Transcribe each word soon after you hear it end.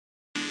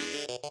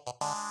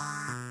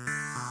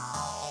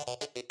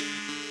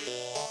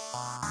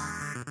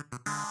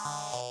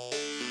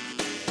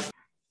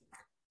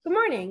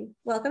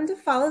Welcome to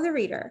Follow the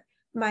Reader.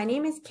 My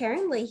name is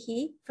Karen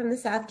Leahy from the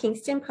South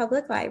Kingston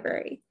Public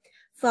Library.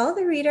 Follow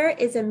the Reader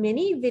is a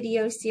mini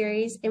video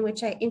series in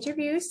which I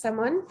interview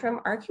someone from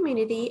our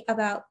community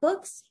about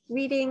books,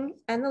 reading,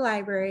 and the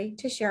library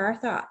to share our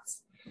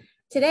thoughts.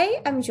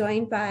 Today, I'm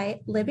joined by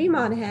Libby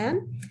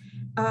Monahan.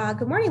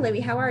 Good morning,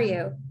 Libby. How are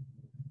you?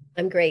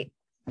 I'm great.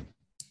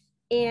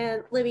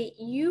 And Libby,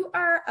 you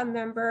are a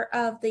member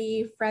of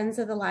the Friends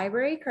of the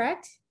Library,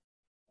 correct?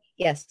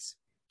 Yes.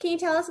 Can you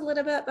tell us a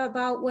little bit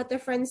about what the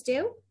Friends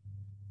do?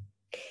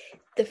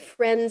 The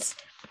Friends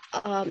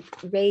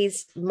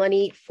raise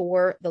money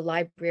for the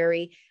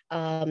library.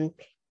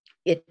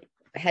 It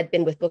had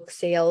been with book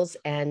sales,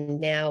 and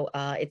now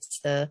it's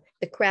the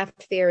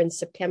craft fair in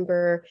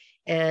September.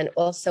 And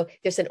also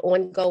there's an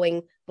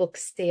ongoing book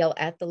sale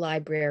at the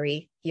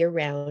library year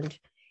round.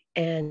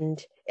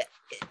 And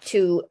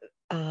to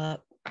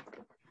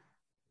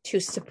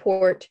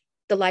support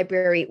the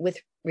library with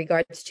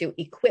regards to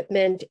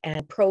equipment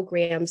and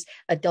programs,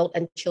 adult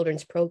and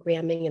children's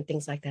programming and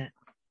things like that.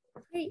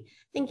 Great.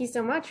 Thank you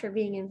so much for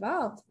being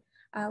involved.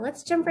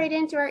 Let's jump right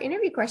into our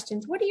interview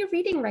questions. What are you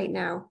reading right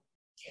now?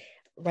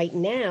 Right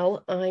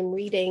now, I'm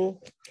reading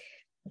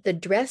The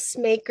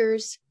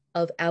Dressmakers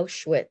of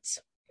Auschwitz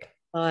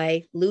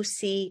by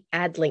Lucy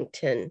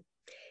Adlington.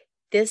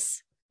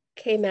 This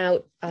came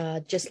out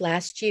just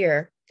last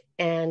year,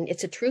 and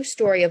it's a true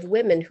story of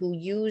women who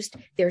used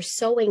their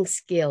sewing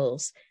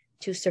skills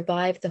to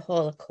survive the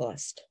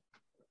Holocaust.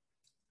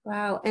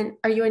 Wow. And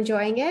are you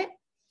enjoying it?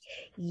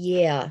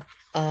 Yeah.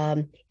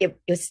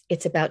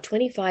 It's about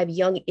 25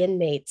 young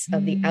inmates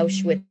of the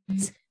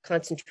Auschwitz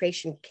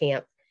concentration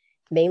camp,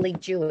 mainly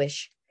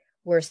Jewish,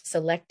 were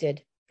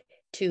selected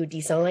to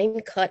design,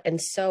 cut, and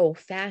sew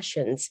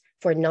fashions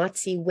for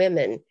Nazi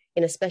women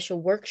in a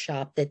special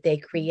workshop that they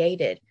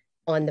created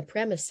on the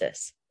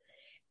premises.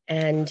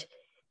 And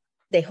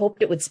they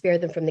hoped it would spare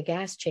them from the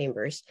gas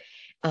chambers.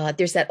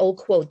 There's that old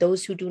quote,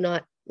 those who do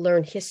not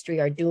learn history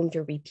are doomed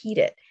to repeat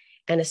it.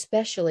 And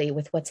especially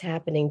with what's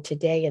happening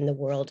today in the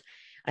world,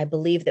 I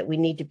believe that we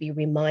need to be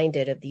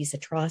reminded of these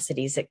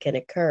atrocities that can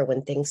occur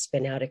when things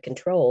spin out of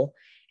control.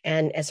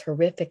 And as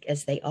horrific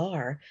as they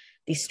are,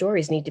 these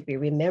stories need to be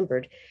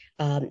remembered.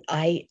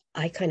 I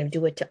kind of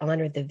do it to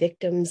honor the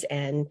victims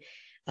and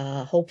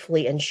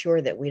hopefully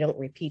ensure that we don't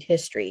repeat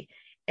history.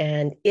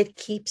 And it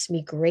keeps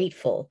me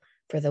grateful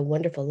for the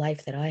wonderful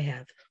life that I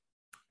have.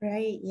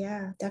 Right.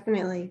 Yeah,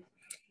 definitely.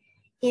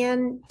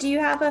 And do you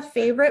have a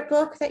favorite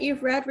book that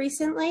you've read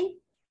recently?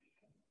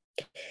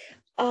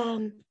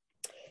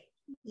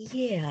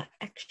 Yeah,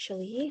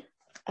 actually,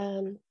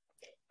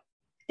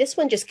 this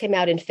one just came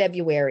out in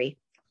February,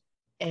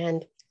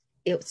 and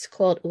it's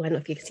called, I don't know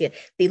if you can see it,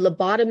 The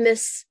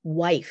Lobotomist's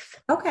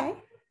Wife. Okay.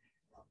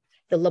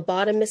 The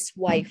Lobotomist's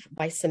Wife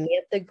by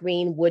Samantha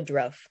Greene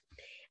Woodruff.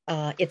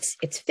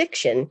 It's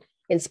fiction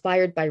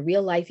inspired by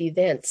real life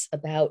events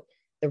about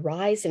the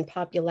rise in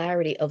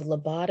popularity of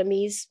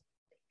lobotomies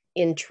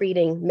in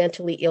treating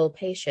mentally ill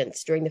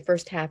patients during the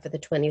first half of the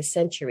 20th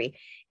century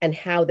and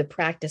how the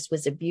practice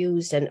was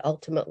abused and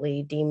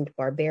ultimately deemed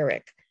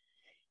barbaric.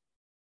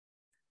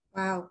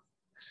 Wow.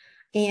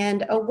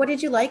 And what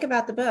did you like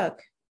about the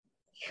book?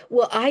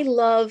 Well, I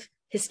love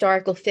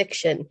historical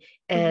fiction,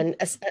 and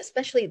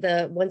especially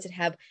the ones that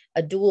have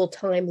a dual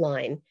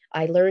timeline.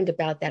 I learned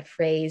about that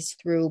phrase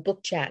through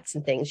book chats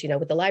and things,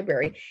 with the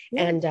library.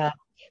 Yeah. And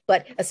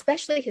but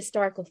especially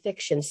historical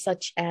fiction,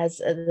 such as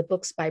the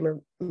books by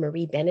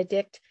Marie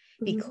Benedict,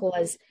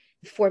 because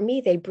for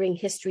me, they bring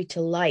history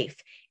to life.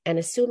 And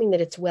assuming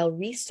that it's well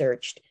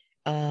researched,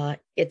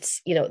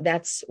 it's,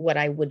 that's what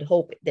I would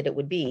hope that it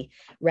would be,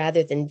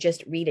 rather than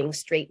just reading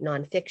straight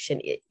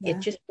nonfiction. It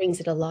just brings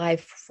it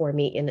alive for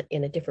me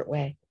in a different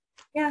way.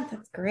 Yeah,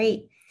 that's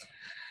great.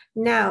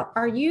 Now,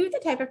 are you the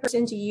type of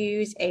person to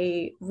use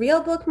a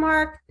real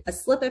bookmark, a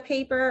slip of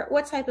paper?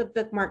 What type of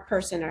bookmark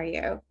person are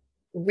you?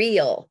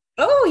 Real.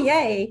 Oh,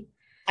 yay.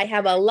 I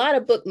have a lot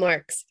of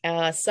bookmarks.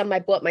 Some I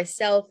bought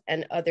myself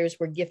and others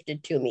were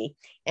gifted to me.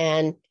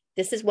 And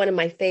this is one of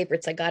my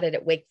favorites. I got it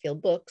at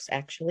Wakefield Books,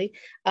 actually.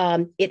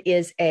 It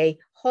is a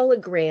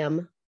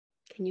hologram.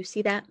 Can you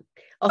see that?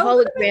 A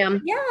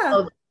hologram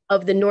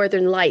of the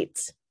Northern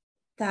Lights.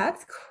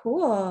 That's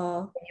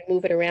cool. You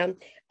move it around,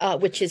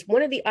 which is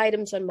one of the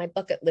items on my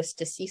bucket list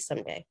to see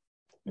someday.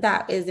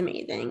 That is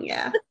amazing.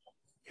 Yeah.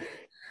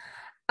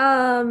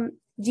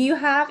 Do you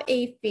have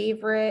a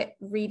favorite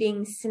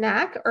reading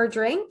snack or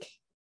drink?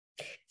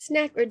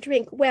 Snack or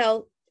drink?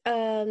 Well,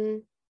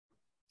 in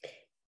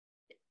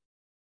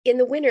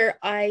the winter,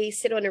 I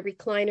sit on a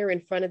recliner in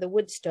front of the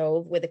wood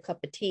stove with a cup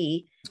of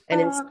tea. And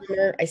in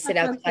summer, I sit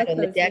outside on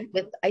the deck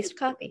with iced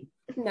coffee.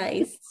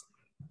 Nice.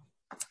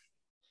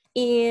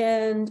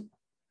 And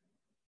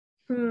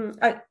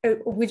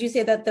would you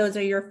say that those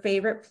are your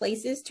favorite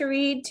places to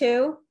read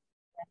too?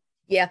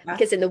 Yeah,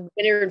 because in the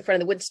winter in front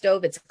of the wood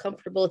stove, it's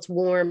comfortable, it's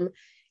warm.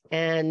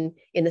 And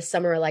in the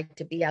summer, I like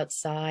to be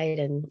outside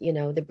and,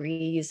 the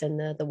breeze and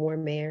the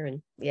warm air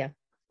and yeah.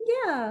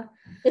 Yeah.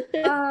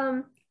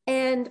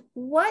 And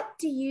what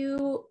do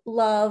you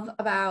love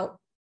about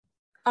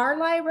Our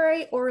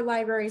library or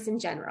libraries in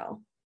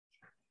general?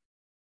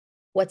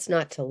 What's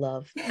not to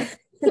love?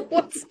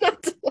 What's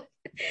not to love?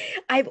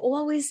 I've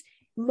always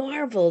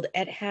marveled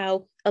at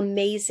how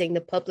amazing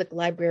the public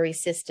library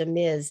system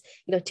is,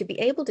 to be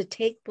able to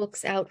take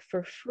books out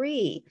for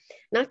free,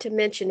 not to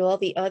mention all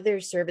the other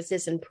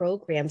services and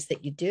programs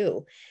that you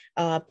do.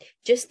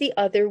 Just the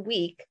other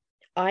week,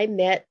 I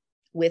met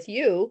with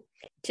you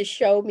to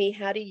show me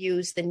how to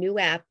use the new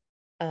app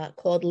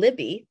called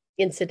Libby,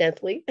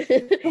 incidentally,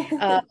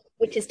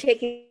 which is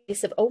taking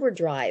place of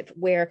Overdrive,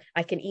 where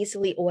I can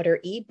easily order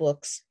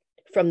ebooks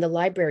from the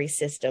library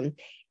system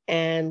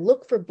and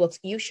look for books.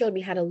 You showed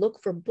me how to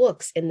look for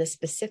books in the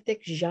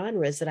specific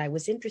genres that I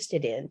was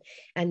interested in.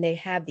 And they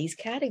have these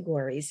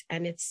categories,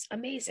 and it's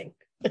amazing.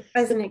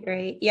 Isn't it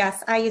great?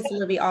 Yes, I use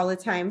Libby all the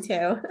time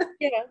too.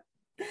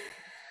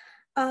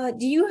 Yeah.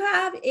 Do you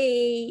have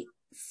a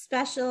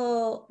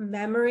special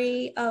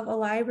memory of a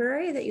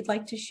library that you'd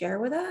like to share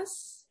with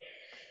us?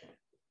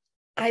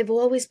 I've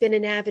always been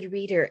an avid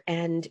reader,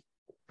 and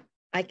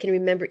I can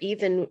remember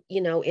even,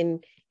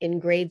 in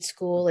grade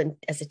school and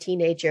as a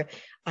teenager,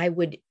 I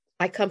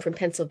come from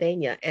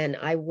Pennsylvania, and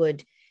I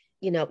would,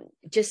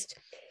 just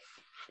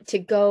to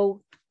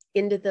go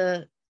into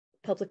the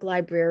public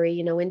library,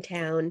 in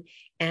town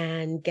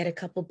and get a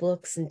couple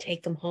books and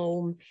take them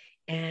home.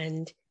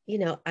 And,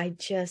 I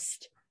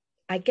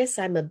guess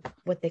I'm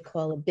what they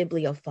call a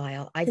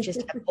bibliophile. I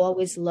just have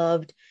always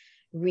loved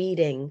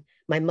reading.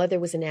 My mother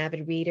was an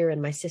avid reader,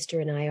 and my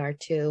sister and I are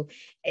too.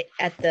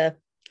 At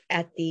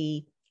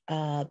the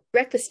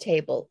breakfast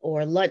table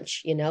or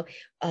lunch,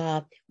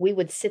 we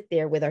would sit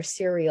there with our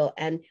cereal,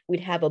 and we'd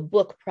have a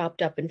book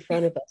propped up in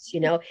front of us,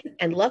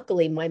 and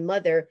luckily my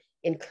mother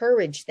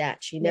encouraged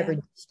that. She never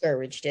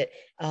discouraged it,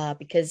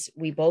 because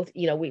we both,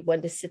 we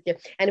wanted to sit there,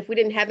 and if we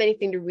didn't have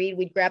anything to read,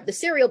 we'd grab the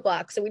cereal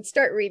box and we'd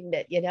start reading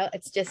it.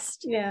 It's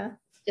just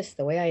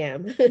the way I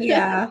am.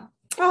 Yeah.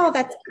 Oh,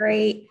 that's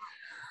great.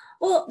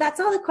 Well, that's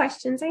all the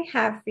questions I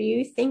have for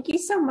you. Thank you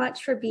so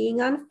much for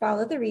being on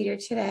Follow the Reader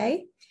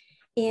today.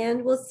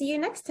 And we'll see you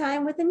next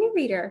time with a new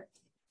reader.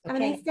 Have a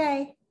nice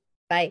day.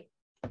 Bye.